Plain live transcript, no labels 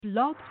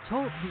Blog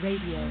Talk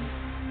Radio.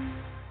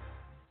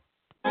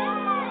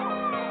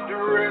 You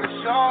ready to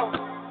show?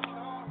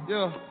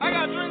 Yeah. I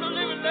got dreams of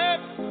living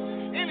lavish.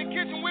 In the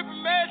kitchen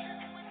whipping magic.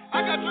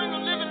 I got dreams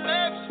of living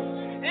lavish.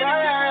 In the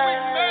kitchen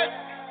whipping magic.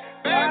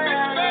 Bad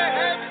bitch, bad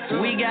habits.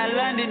 We got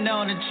London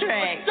on the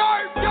track.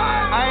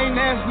 I ain't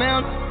asked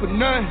now for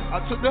nothing.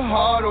 I took the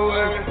heart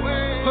away.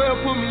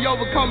 12 put me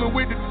over, coming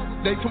with it.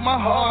 They took my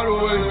heart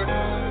away.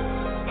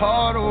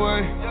 Heart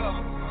away.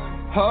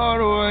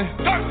 Heart away.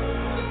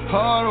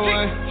 Hard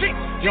away,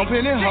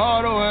 jumping it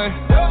hard away,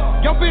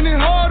 jumping it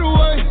hard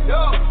away,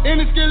 in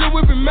the skillet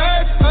whipping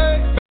mad.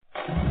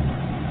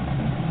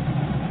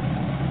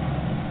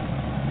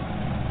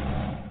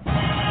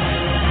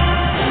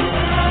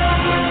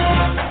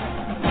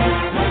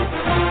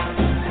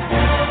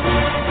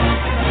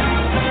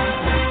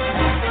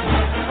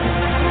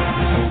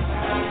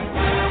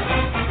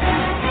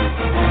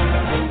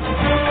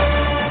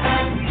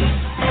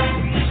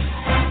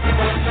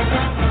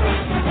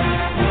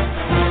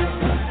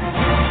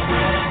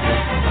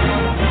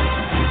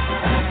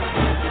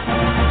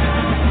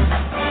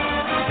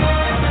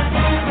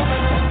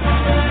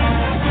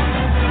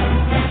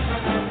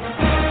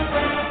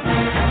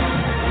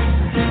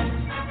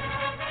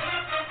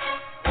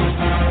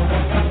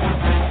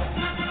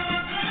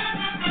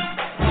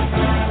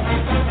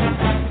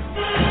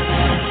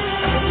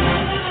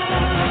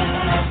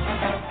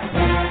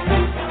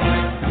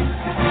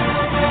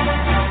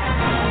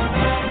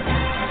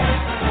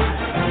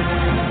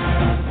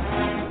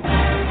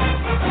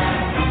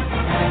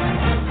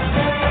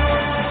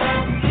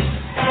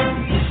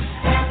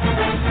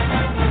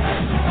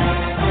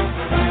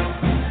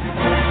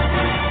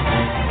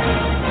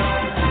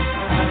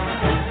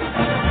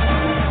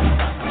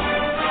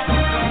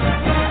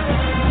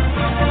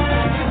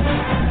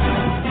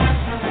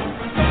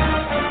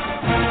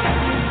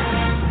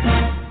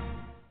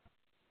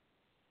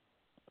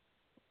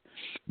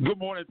 Good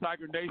morning,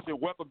 Tiger Nation.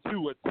 Welcome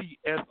to a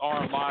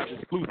TSR Live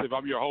exclusive.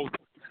 I'm your host,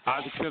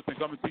 Isaac Simpson,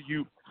 coming to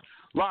you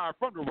live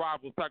from the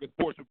Rivals Tiger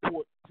Sports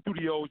Report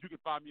studios. You can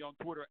find me on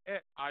Twitter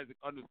at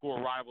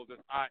Isaac_Rivals.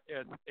 That's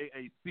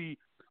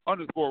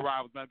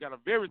ISAAC_Rivals. Man, I've got a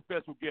very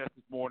special guest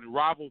this morning,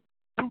 Rivals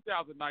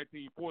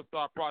 2019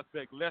 four-star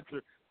prospect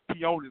Lester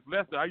Quinones.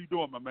 Lester, how you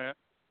doing, my man?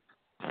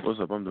 What's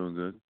up? I'm doing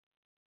good.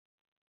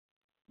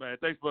 Man,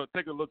 thanks for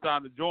taking a little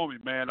time to join me,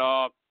 man.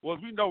 Well,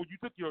 as we know, you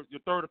took your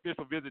third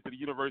official visit to the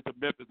University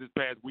of Memphis this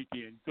past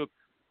weekend. You took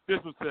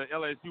officials to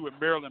LSU in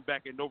Maryland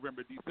back in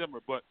November, December.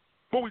 But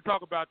before we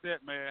talk about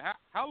that, man,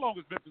 how long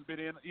has Memphis been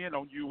in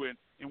on you, and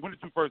when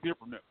did you first hear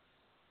from them?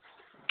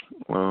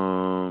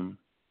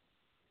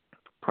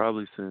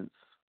 Probably since,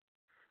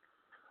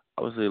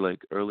 I would say,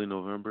 like, early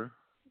November.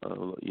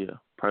 Probably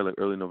like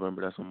early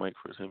November. That's when Mike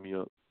first hit me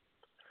up.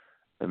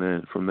 And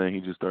then from there, he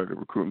just started to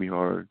recruit me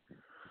hard.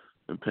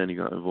 And Penny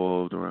got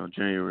involved around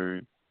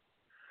January.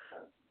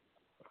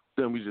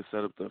 Then we just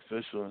set up the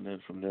official, and then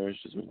from there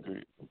it's just been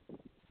great.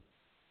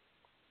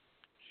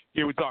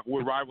 Here we talk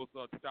with Rivals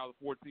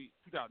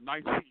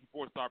 2019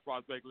 four-star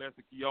prospect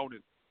Lester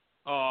Quinones.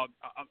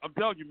 I'm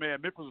telling you,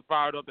 man, Memphis was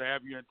fired up to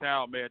have you in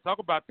town, man. Talk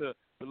about the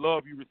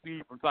love you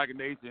received from Tiger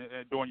Nation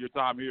and during your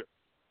time here.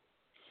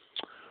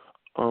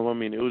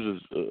 It was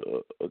just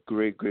a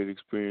great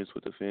experience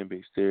with the fan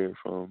base there,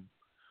 from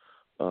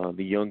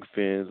the young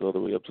fans all the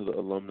way up to the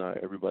alumni.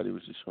 Everybody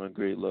was just showing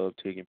great love,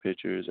 taking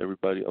pictures.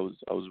 Everybody, I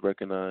was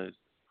recognized,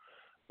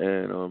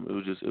 and it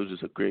was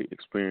just a great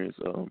experience.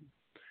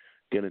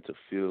 Getting to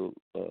feel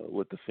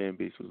what the fan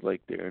base was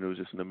like there, and it was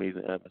just an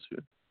amazing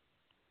atmosphere.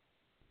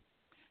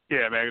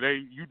 Yeah, man,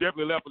 you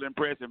definitely left an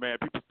impression, man.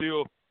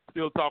 People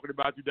still talking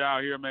about you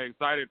down here, man.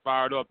 Excited,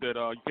 fired up that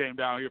you came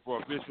down here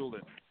for official,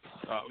 and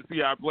we'll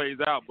see how it plays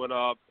out. But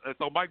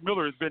so Mike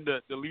Miller has been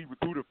the lead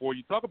recruiter for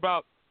you. Talk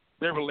about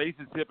their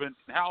relationship, and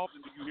how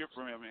often do you hear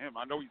from him?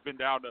 I know he's been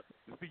down to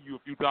see you a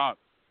few times.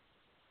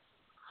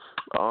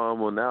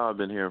 Well, now I've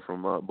been hearing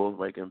from both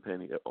Mike and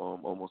Penny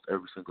almost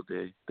every single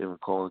day. They've been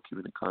calling,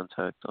 keeping in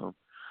contact.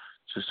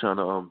 Just trying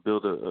to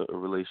build a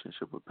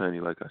relationship with Penny,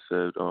 like I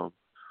said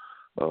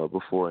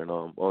before, and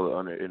all the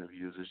other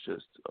interviews. It's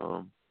just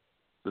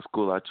the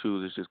school I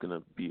choose is just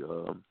gonna be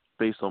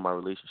based on my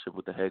relationship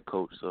with the head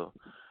coach. So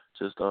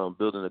just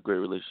building a great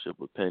relationship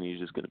with Penny is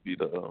just gonna be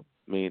the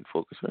main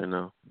focus right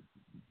now.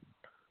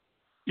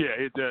 Yeah,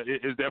 it's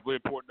definitely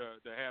important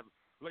to have a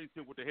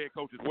relationship with the head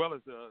coach as well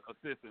as the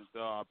assistants.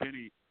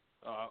 Penny,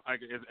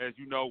 as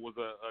you know, was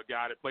a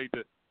guy that played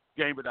the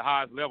game at the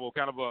highest level,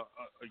 kind of a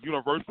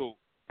universal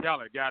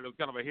talent, guy that was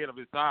kind of ahead of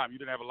his time. You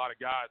didn't have a lot of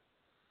guys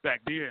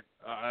back then.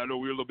 I know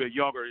we were a little bit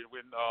younger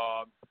when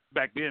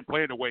back then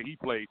playing the way he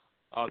played.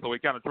 So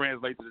it kind of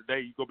translates to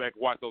today. You go back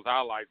and watch those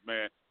highlights,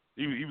 man.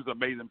 He was an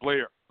amazing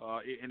player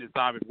in his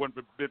time. If it wasn't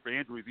for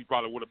injuries, he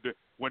probably would have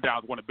went down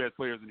as one of the best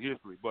players in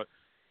history. But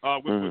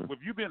with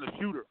you being a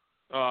shooter,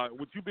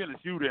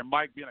 and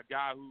Mike being a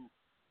guy who,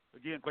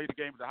 again, played the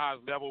game at the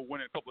highest level,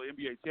 winning a couple of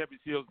NBA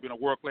championships, being a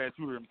world-class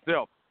shooter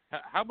himself,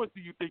 how much do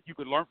you think you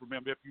could learn from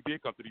him if you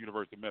did come to the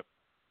University of Memphis?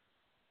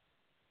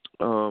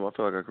 I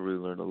feel like I could really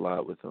learn a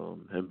lot with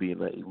him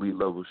being an elite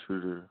level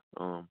shooter.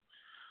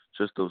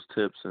 Just those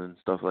tips and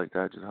stuff like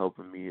that, just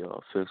helping me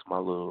fix my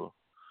little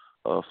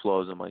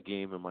flaws in my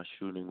game and my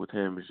shooting. With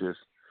him is just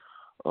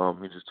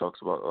he just talks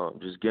about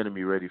just getting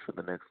me ready for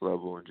the next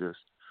level and just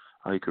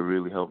how he could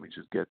really help me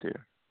just get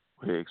there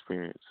with his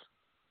experience.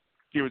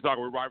 Here we're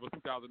talking with Rival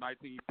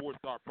 2019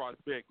 four-star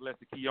prospect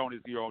Lester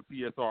Quinones here on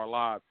TSR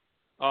Live.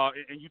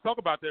 And you talk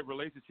about that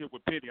relationship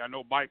with Penny. I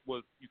know Mike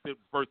was, you said,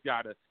 the first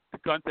guy to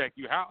contact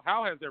you.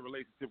 How has that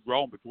relationship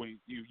grown between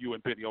you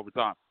and Penny over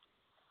time?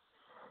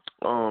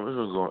 It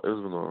was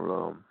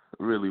going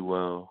really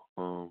well.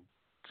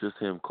 Just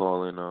him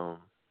calling,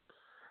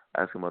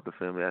 asking about the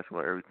family, asking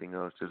about everything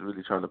else, just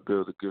really trying to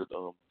build a good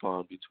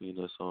bond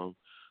between us.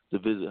 The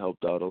visit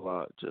helped out a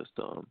lot, just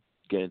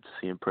getting to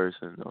see in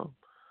person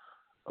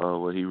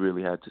what he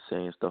really had to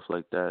say and stuff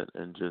like that,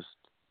 and just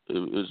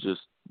it's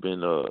just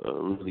been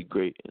really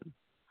great, and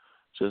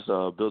just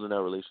building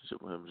that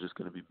relationship with him is just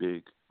going to be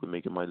big with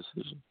making my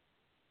decision.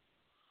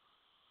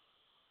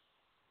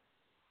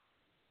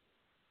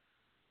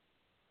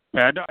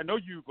 Man, I know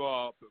you've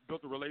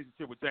built a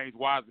relationship with James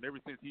Wiseman ever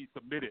since he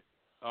submitted.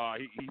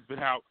 He's been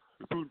out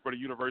recruiting for the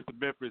University of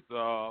Memphis.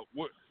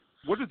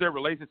 What is their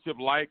relationship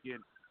like?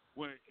 And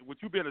with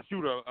you being a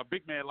shooter, a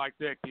big man like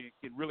that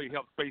can really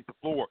help space the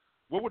floor.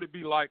 What would it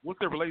be like? What's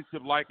their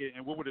relationship like,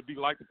 and what would it be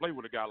like to play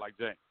with a guy like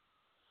James?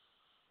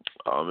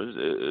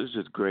 It's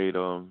just great.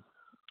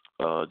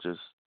 Just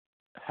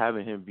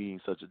having him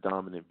being such a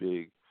dominant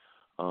big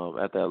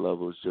at that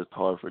level is just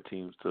hard for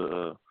teams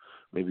to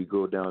maybe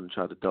go down and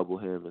try to double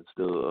him and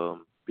still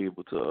be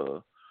able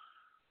to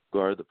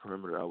guard the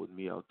perimeter out with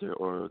me out there,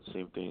 or the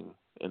same thing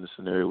in the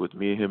scenario with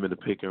me and him in the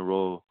pick and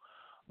roll.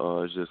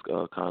 It's just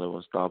kind of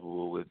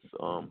unstoppable with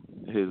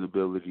his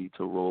ability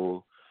to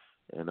roll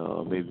and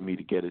maybe me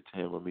to get it to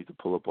him or me to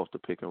pull up off the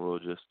pick and roll.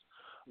 Just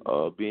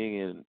being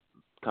in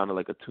kind of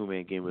like a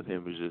two-man game with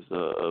him is just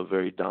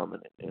very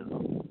dominant.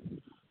 And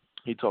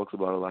he talks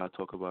about it a lot, I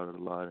talk about it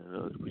a lot,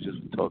 and we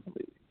just been talking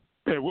lately.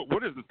 Hey,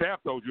 what has the staff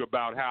told you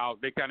about how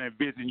they kind of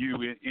envision you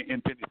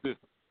in Penny's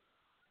system?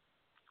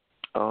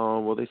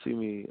 Well, they see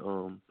me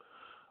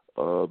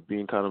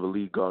being kind of a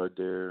lead guard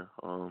there,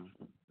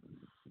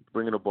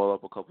 bringing the ball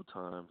up a couple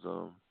times.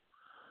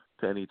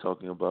 Penny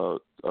talking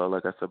about,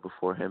 like I said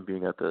before, him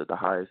being at the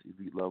highest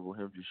elite level,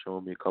 him just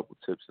showing me a couple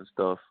tips and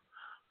stuff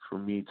for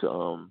me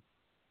to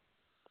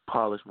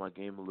polish my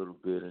game a little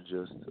bit and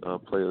just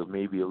play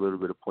maybe a little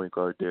bit of point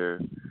guard there,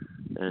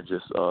 and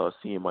just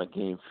seeing my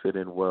game fit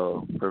in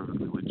well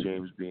perfectly with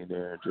James being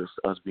there and just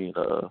us being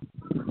a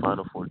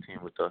Final Four team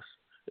with us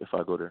if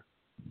I go there.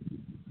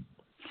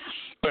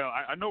 Well,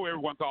 I know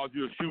everyone calls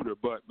you a shooter,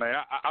 but, man,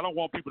 I don't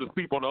want people to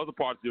sleep on the other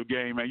parts of your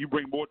game, man. You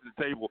bring more to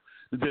the table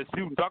than just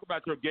shooting. Talk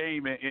about your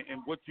game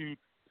and what you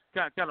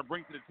kind of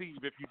bring to the team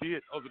if you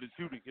did, other than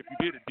shooting, if you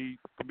did indeed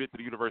commit to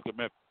the University of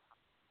Memphis.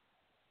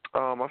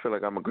 I feel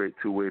like I'm a great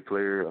two-way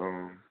player,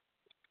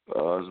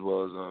 as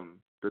well as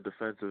the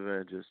defensive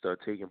end, just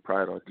taking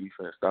pride on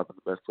defense, stopping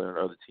the best player on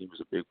the other team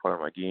is a big part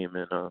of my game.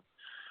 And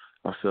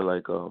I feel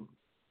like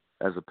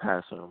as a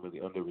passer, I'm really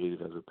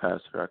underrated as a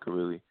passer. I could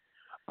really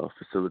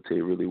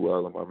facilitate really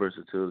well, and my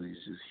versatility is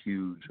just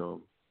huge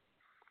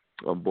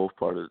on both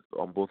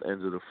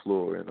ends of the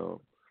floor. And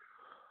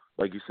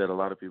like you said, a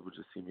lot of people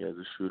just see me as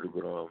a shooter,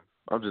 but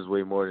I'm just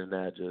way more than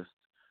that. Just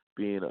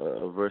being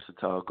a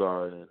versatile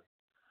guard and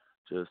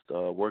just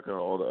working on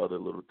all the other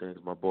little things,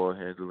 my ball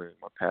handling,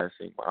 my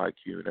passing, my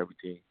IQ, and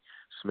everything,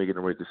 just making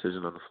the right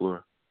decision on the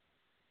floor.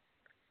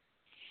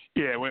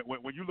 Yeah,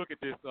 when you look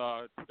at this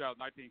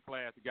 2019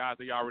 class, the guys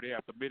they already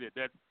have submitted,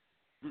 that's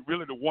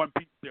really the one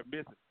piece they're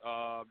missing,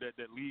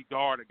 that lead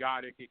guard, a guy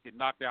that can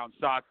knock down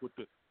shots with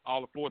all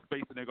the floor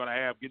spacing they're going to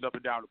have getting up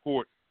and down the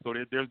court. So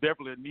there's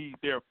definitely a need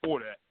there for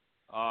that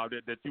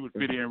you would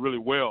fit in really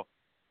well.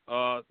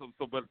 But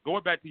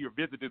going back to your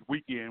visit this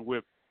weekend,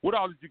 with what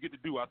all did you get to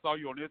do? I saw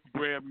you on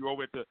Instagram. You were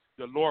over at the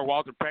Laura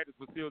Walton practice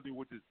facility,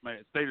 which is,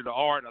 man, state of the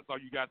art. I saw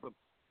you got some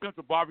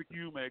central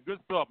barbecue, man, good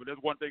stuff. And that's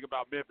one thing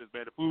about Memphis,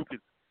 man. The food can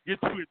get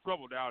you in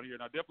trouble down here.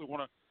 And I definitely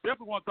want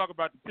to talk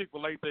about the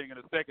Chick-fil-A thing in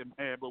a second,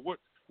 man. But what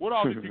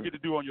all did you get to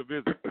do on your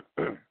visit?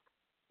 It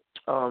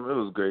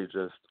was great.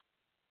 Just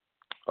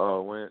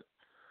went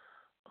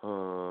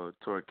to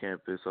our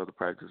campus, the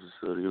practice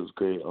facility. It was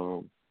great.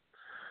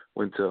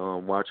 Went to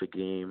watch a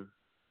game,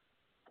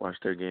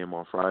 watched their game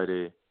on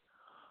Friday,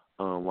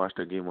 watched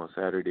their game on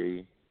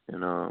Saturday,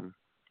 and I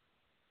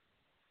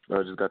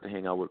just got to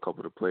hang out with a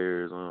couple of the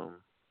players.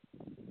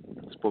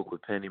 Spoke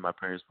with Penny. My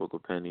parents spoke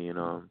with Penny, and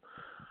it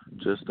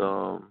was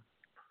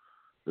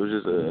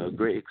just a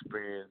great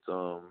experience.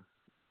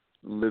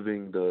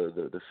 Living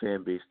the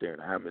fan base there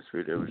and the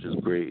atmosphere there was just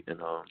great, and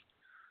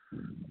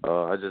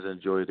I just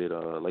enjoyed it.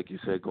 Like you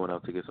said, going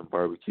out to get some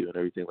barbecue and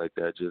everything like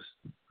that. Just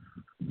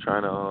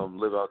trying to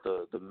live out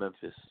the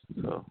Memphis.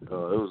 So it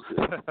was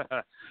good.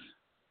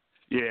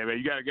 Yeah, man,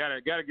 you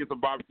gotta get some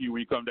barbecue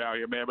when you come down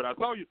here, man. But I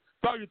saw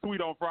your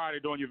tweet on Friday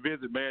during your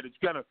visit, man, that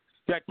you kind of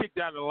got kicked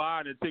out of the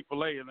line at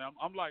Chick-fil-A, and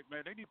I'm like,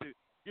 man, they need to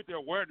get their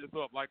awareness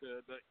up like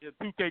the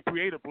 2K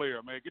creator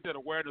player, man. Get that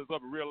awareness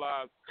up and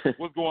realize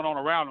what's going on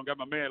around them. Got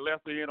my man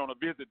Lester in on a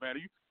visit, man.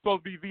 You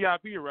supposed to be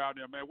VIP around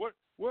there, man.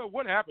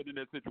 What happened in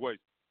that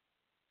situation?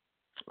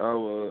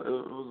 Oh, it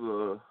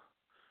was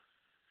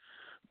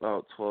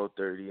about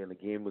 12:30, and the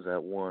game was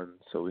at 1,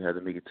 so we had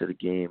to make it to the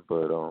game.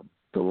 But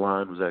the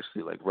line was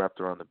actually like wrapped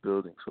around the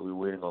building, so we were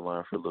waiting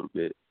online for a little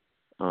bit.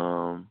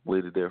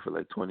 Waited there for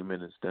like 20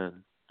 minutes.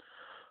 Then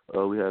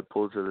we had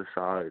pulled to the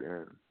side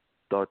and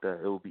thought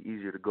that it would be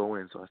easier to go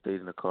in, so I stayed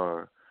in the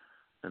car.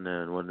 And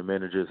then when the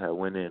managers had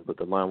went in, but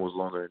the line was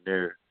longer in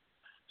there,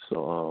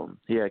 so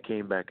he had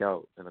came back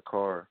out in the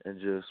car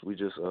and we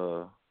just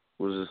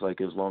was just like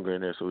it was longer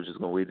in there, so we were just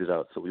gonna wait it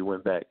out. So we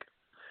went back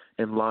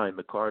in line.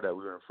 The car that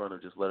we were in front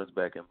of just let us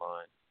back in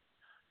line.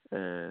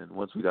 And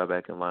once we got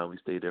back in line, we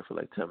stayed there for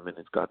like 10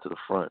 minutes, got to the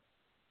front.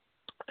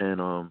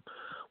 And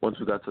once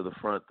we got to the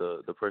front,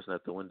 the person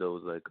at the window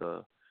was like,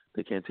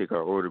 they can't take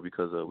our order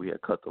because we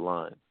had cut the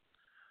line.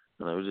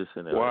 And I was just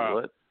sitting there wow.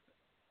 like,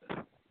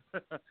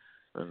 what?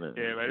 Then,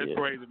 yeah, man, it's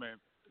crazy, man.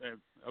 And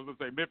I was going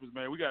to say, Memphis,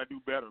 man, we got to do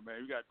better,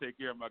 man. We got to take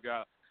care of my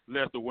guy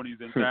Lester when he's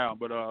in town.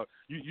 But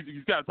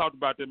you got to talk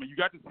about that, man. You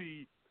got to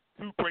see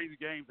 2 crazy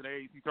games in the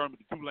AAC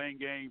tournament, the Tulane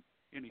game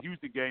and the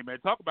Houston game, man.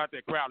 Talk about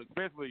that crowd,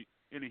 especially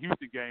in the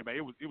Houston game, man.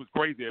 It was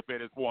crazy at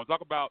FedEx Forum.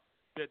 Talk about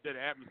that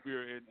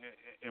atmosphere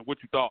and what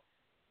you thought.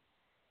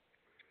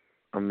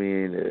 I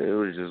mean, it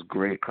was just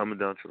great coming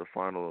down to the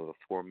final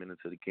 4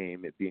 minutes of the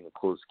game, it being a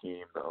close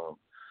game.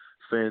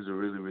 Fans were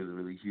really, really,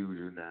 really huge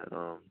in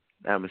that.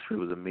 Atmosphere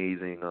was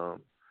amazing.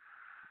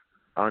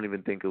 I don't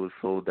even think it was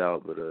sold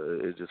out, but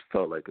it just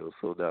felt like it was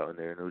sold out in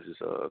there, and it was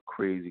just a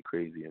crazy,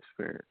 crazy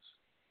experience.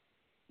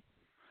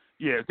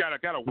 Yeah, it's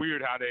kind of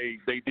weird how they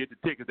did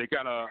the tickets. They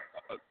got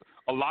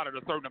a lot of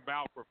a certain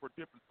amount for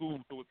different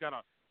schools, so it's kind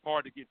of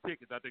hard to get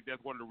tickets. I think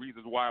that's one of the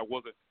reasons why it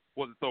wasn't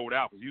sold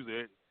out. Because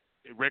usually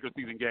in regular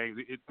season games,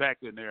 it's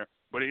packed in there.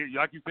 But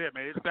like you said,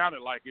 man, it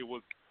sounded like it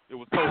was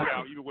sold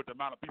out, even with the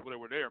amount of people that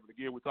were there. But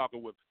again, we're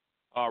talking with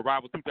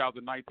rival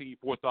 2019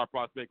 4-star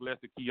prospect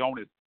Lester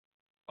Quinones.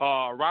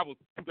 Rival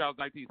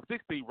 2019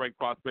 16th ranked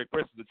prospect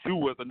Preston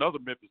Achua is another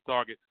Memphis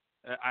target.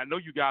 I know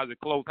you guys are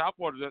close. How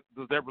far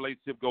does that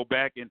relationship go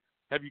back? And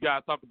have you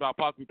guys talked about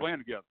possibly playing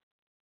together?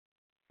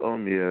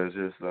 Yeah, it's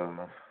just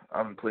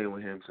I've been playing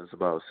with him since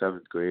about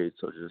 7th grade,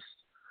 so just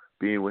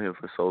being with him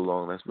for so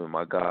long, that's been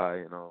my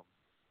guy.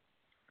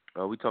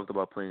 And we talked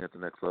about playing at the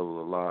next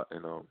level a lot,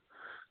 and now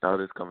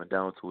that it's coming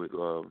down to it,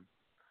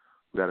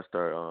 we got to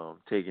start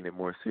taking it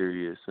more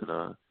serious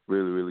and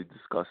really, really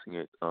discussing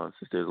it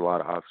since there's a lot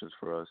of options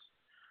for us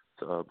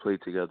to play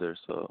together.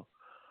 So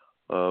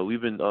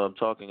we've been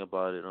talking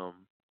about it. A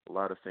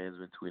lot of fans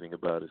have been tweeting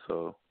about it,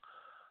 so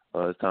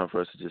it's time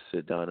for us to just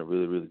sit down and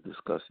really, really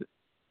discuss it.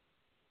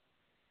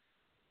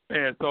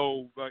 And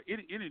so,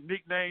 any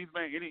nicknames,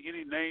 man?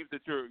 Any names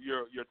that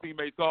your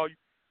teammates call you?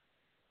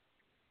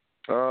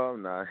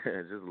 Nah,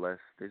 just Les.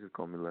 They just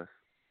call me Les.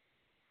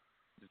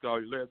 Just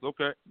call you Les.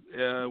 Okay.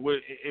 And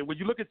when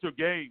you look at your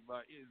game,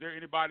 is there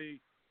anybody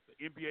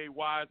NBA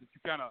wise that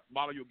you kind of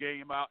model your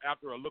game out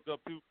after or look up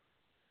to?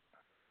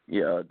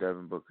 Yeah,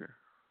 Devin Booker.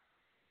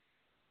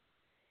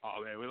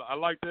 Oh man, well, I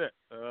like that.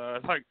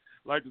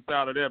 Like the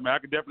sound of that, man. I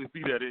can definitely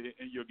see that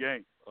in your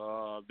game.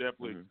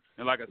 Definitely. Mm-hmm.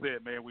 And like I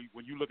said, man,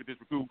 when you look at this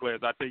recruiting class,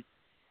 I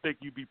think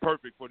you'd be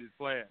perfect for this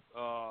class.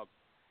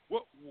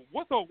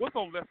 What's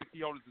on Lester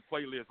Quinones'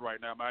 playlist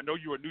right now, man? I know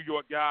you're a New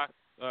York guy.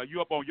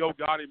 You up on Yo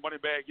Gotti,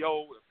 Moneybag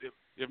Yo?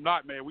 If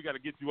not, man, we got to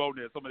get you on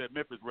there. Some of that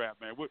Memphis rap,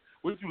 man. What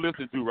you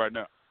listening to right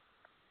now?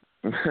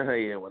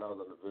 Yeah, when I was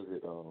on the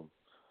visit,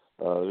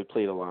 we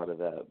played a lot of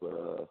that,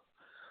 but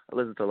I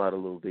listened to a lot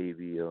of Lil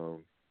Baby,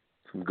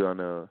 some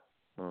Gunna,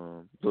 a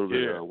little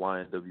bit of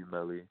YNW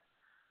Melly,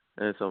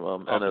 and some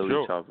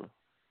NLE Chopper.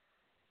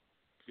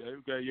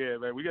 Okay, yeah,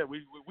 man. We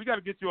got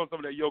to get you on some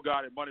of that Yo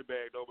Gotti and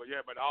Moneybag though. But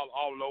yeah, man,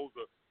 all those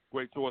are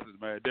great choices,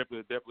 man.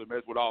 Definitely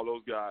mess with all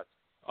those guys.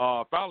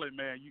 Finally,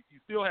 man, you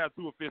still have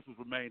 2 officials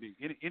remaining.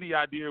 Any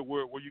idea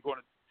where you're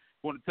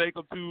going to take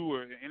them to,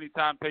 or any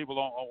timetable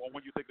on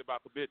when you think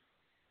about committing?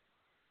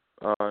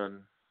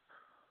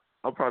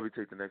 I'll probably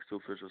take the next 2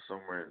 officials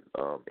somewhere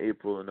in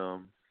April,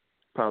 and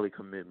probably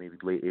commit maybe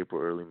late April,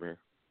 early May.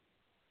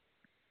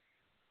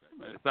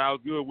 Man, it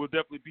sounds good. We'll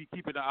definitely be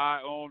keeping an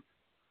eye on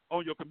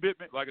your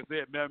commitment. Like I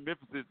said, man,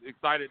 Memphis is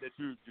excited that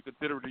you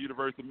consider the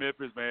University of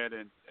Memphis, man.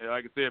 And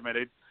like I said, man,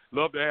 they'd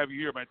love to have you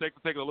here, man. Thanks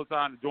for taking a little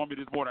time to join me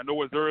this morning. I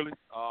know it's early.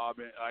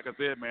 Man, like I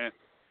said, man,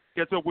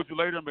 catch up with you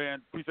later,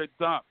 man. Appreciate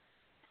the time.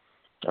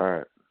 All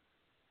right.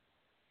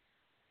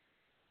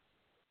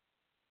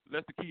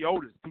 Lester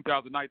Quinones,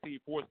 2019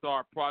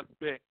 4-star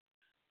prospect,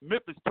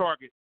 Memphis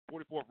target,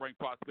 44th ranked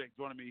prospect,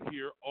 joining me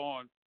here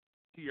on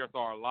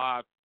TSR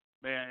Live.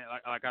 Man,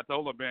 like I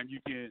told him, man, you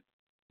can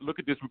look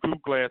at this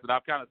recruit class, and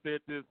I've kind of said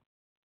this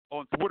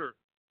on Twitter,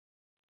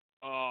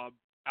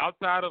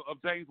 outside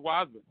of James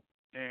Wiseman,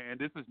 and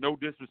this is no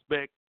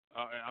disrespect.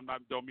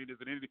 Don't mean this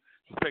in any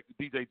disrespect to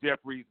DJ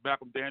Jeffries,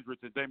 Malcolm Dandridge,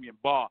 and Damian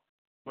Barr,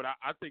 but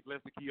I think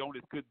Lester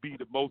Quinones could be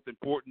the most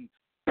important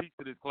peaks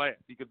in his class.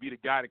 He could be the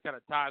guy that kind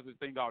of ties this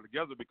thing all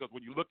together because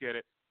when you look at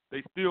it,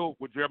 they still,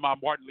 with Jeremiah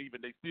Martin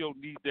leaving, they still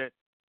need that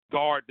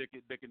guard that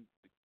can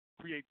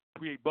create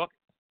buckets,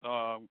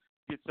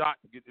 get shots,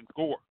 and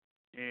score.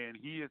 And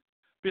he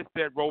fits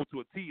that role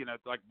to a T. And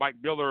like Mike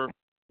Miller,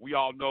 we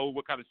all know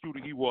what kind of shooter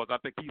he was. I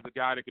think he's a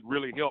guy that can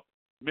really help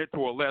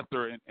mentor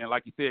Lester and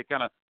like you said,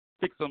 kind of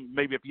fix him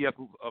maybe if he has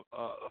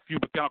a few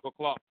mechanical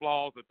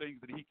flaws or things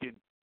that he can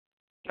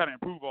kind of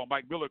improve on.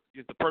 Mike Miller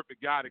is the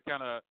perfect guy to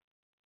kind of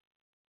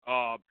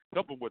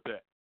help him with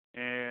that.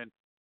 And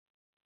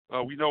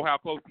we know how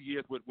close he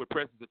is with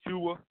Preston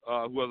Achua,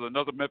 who was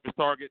another Memphis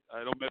target.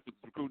 I know Memphis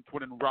is recruiting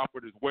Twin and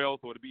Rockford as well,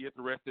 so it'll be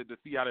interesting to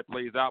see how that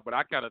plays out. But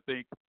I kind of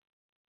think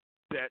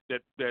that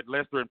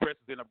Lester and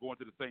Preston end up going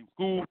to the same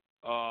school.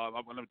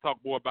 I'm going to talk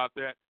more about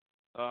that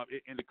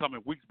in the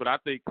coming weeks. But I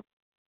think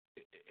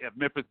if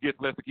Memphis gets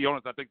Lester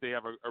Quinones, I think they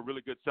have a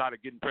really good shot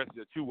at getting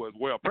Preston Achua as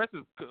well.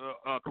 Preston's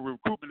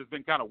recruitment has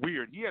been kind of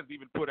weird. He hasn't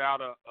even put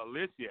out a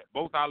list yet.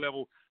 Both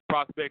high-level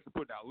prospects are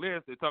putting out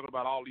lists. They're talking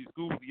about all these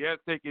schools. He has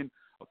taken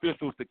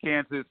officials to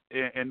Kansas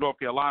and North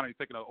Carolina. He's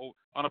taken an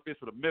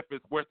unofficial to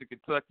Memphis, Western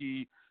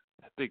Kentucky.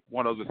 I think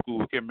one other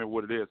school. I can't remember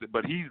what it is.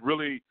 But he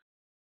really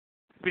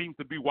seems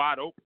to be wide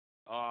open.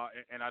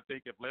 And I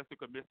think if Lester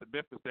commits to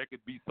Memphis, that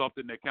could be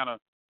something that kind of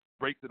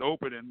breaks it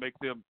open and makes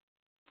him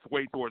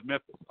sway towards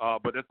Memphis.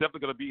 But that's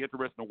definitely going to be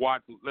interesting to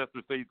watch.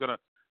 Lester says he's going to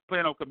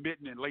plan on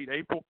committing in late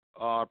April.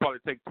 Probably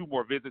take 2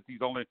 more visits. He's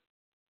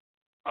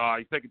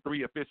taking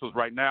 3 officials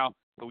right now,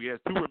 so he has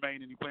 2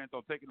 remaining. He plans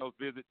on taking those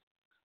visits.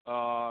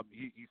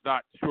 He's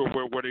not sure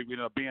where they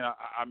end up being.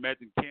 I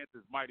imagine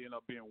Kansas might end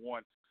up being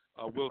one.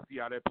 We'll see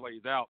how that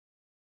plays out.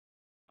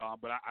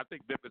 But I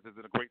think Memphis is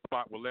in a great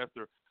spot with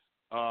Lester.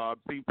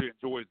 Seems to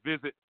enjoy his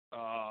visit.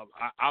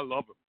 I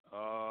love him.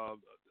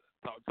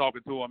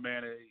 Talking to him,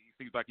 man, he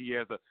seems like he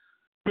has a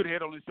good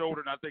head on his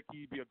shoulder, and I think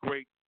he'd be a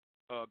great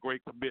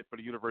commit for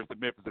the University of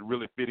Memphis and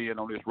really fit in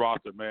on this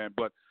roster, man.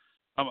 But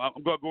I'm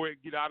going to go ahead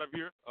and get out of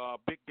here.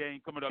 Big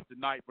game coming up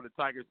tonight for the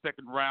Tigers,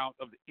 second round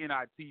of the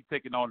NIT,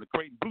 taking on the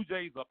Creighton Blue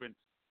Jays up in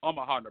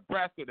Omaha,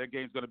 Nebraska. That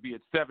game's going to be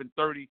at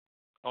 7:30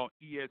 on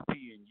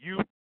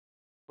ESPNU.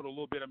 For a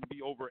little bit, I'm going to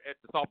be over at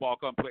the softball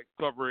complex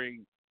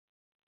covering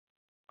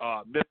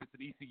Memphis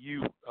and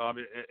ECU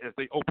as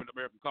they open the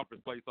American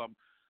Conference play. So I'm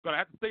going to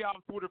have to stay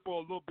on Twitter for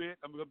a little bit.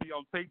 I'm going to be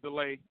on tape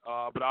delay,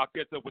 but I'll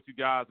catch up with you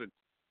guys and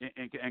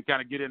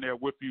kind of get in there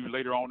with you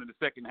later on in the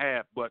second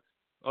half. But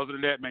other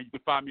than that, man, you can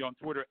find me on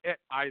Twitter at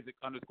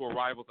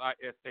Isaac_Rivals,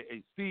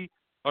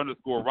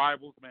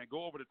 ISAAC_Rivals. Man,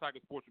 go over to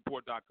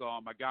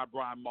TigerSportsReport.com. My guy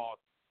Brian Moss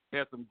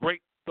has some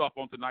great stuff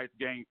on tonight's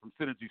game from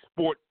Synergy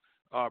Sports,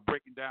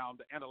 breaking down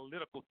the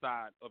analytical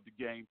side of the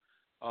game.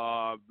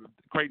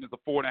 Creighton is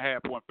a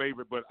 4.5-point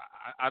favorite, but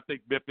I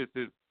think Memphis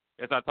is,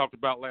 as I talked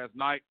about last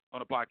night on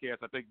the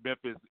podcast, I think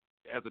Memphis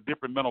has a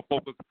different mental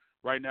focus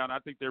right now, and I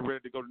think they're ready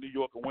to go to New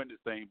York and win this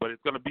thing. But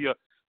it's going to be a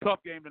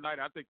tough game tonight.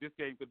 I think this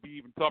game could be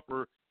even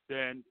tougher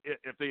than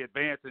if they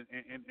advance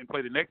and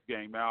play the next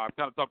game. Now, I've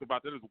kind of talked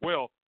about that as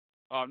well.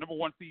 Number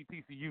 1 seed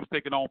TCU is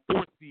taking on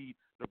 4th seed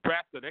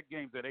Nebraska. That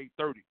game's at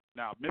 8:30.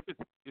 Now, Memphis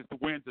is to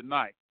win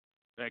tonight.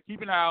 And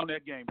keep an eye on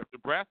that game. If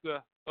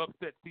Nebraska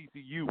upsets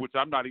TCU, which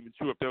I'm not even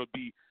sure if there would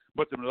be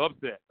much of an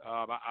upset.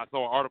 I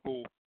saw an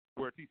article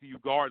where TCU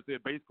guards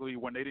said basically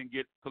when they didn't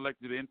get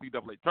selected to the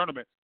NCAA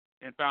tournament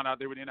and found out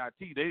they were in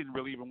NIT, they didn't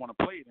really even want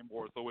to play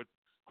anymore. So it's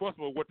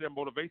questionable what their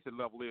motivation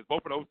level is.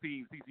 Both of those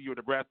teams, TCU and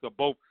Nebraska,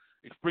 both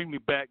extremely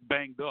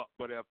banged up.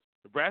 But if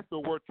Nebraska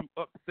were to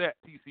upset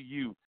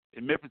TCU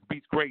and Memphis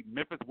beats Creighton,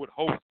 Memphis would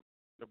host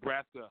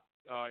Nebraska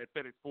at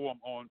FedEx Forum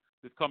on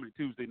this coming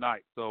Tuesday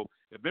night. So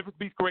if Memphis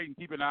beats Creighton,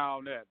 keep an eye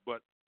on that.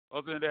 But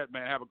other than that,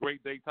 man, have a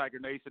great day, Tiger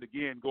Nation.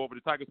 Again, go over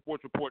to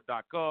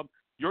TigerSportsReport.com,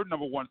 your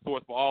number 1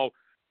 source for all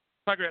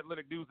Tiger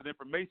Athletic news and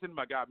information.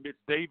 My guy Mitch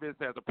Davis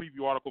has a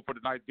preview article for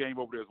tonight's game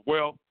over there as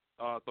well.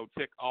 So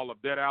check all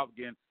of that out.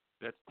 Again,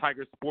 that's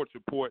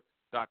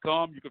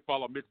TigerSportsReport.com. You can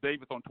follow Mitch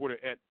Davis on Twitter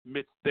at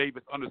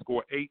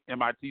MitchDavis_8,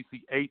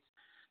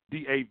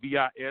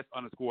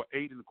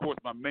 MITCH_DAVIS_8. And, of course,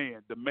 my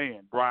man, the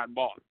man, Brian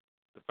Moss,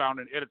 the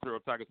founder and editor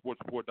of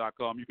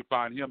TigerSportsReport.com. You can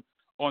find him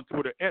on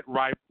Twitter at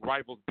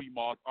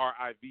RivalsBMoss,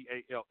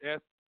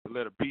 RIVALS, the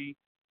letter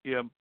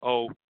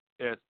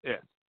BMOSS.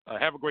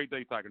 Have a great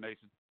day, Tiger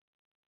Nation.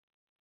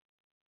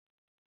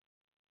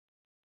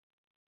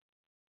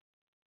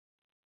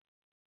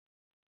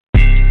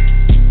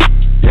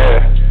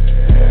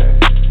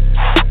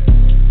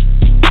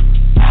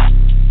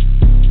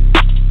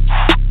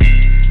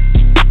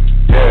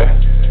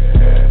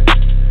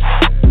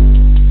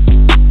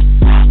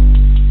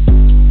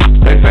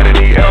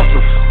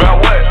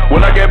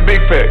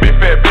 Big fat.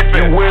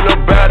 You went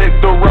about it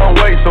the wrong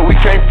way, so we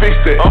can't fix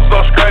that. I'm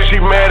so straight, she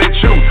mad at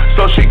you,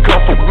 so she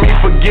come for me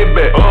for get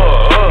back.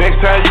 Next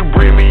time you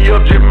bring me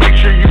up, just make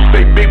sure you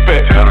say big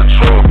fat. Tell the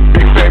truth.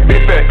 Big fat,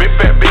 big fat, big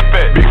fat, big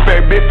fat, big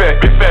fat, big fat,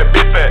 big fat,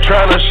 big fat.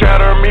 Tryna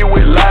shatter me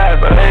with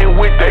lies, I ain't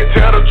with that.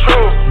 Tell the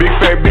truth. Big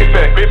fat, big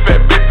fat, big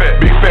fat, big fat,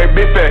 big fat,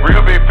 big fat,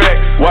 real big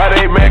fat. Why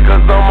they mad?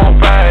 'Cause I'm on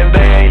fire and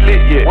they ain't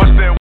lit yet. What's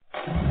that?